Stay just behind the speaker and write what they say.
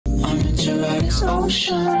this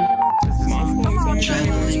ocean,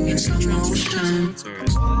 traveling in slow motion,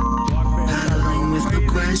 paddling with no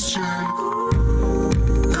question,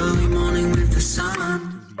 early morning with the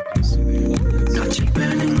sun, not yet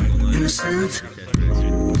burning, innocent,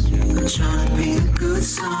 I'm trying to be a good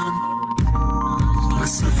son,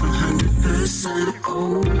 myself 100%,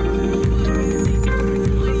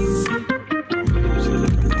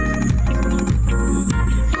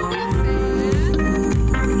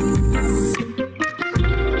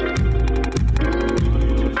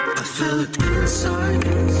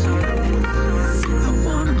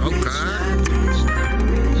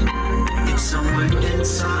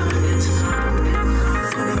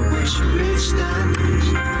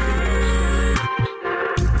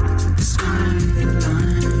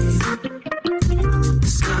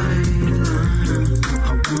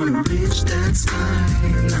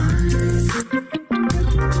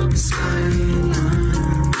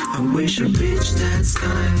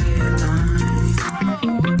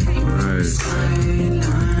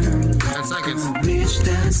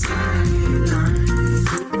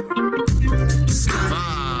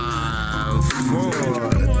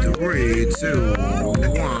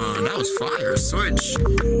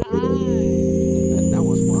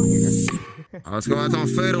 Let's go out on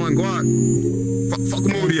Fatal and Guac.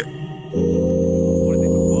 Guacomole.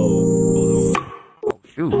 Oh,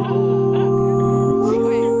 shoot.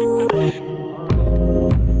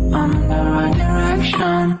 I'm in the right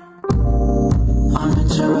direction, I'm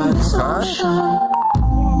into this ocean,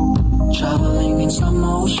 traveling in slow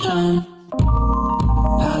motion,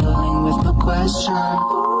 paddling with no question,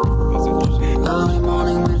 early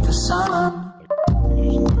morning with the sun,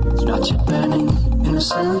 not yet burning,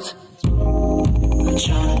 innocent, I'm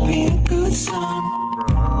trying to be a good son,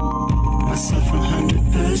 myself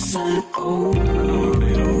 100%,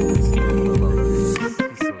 oh.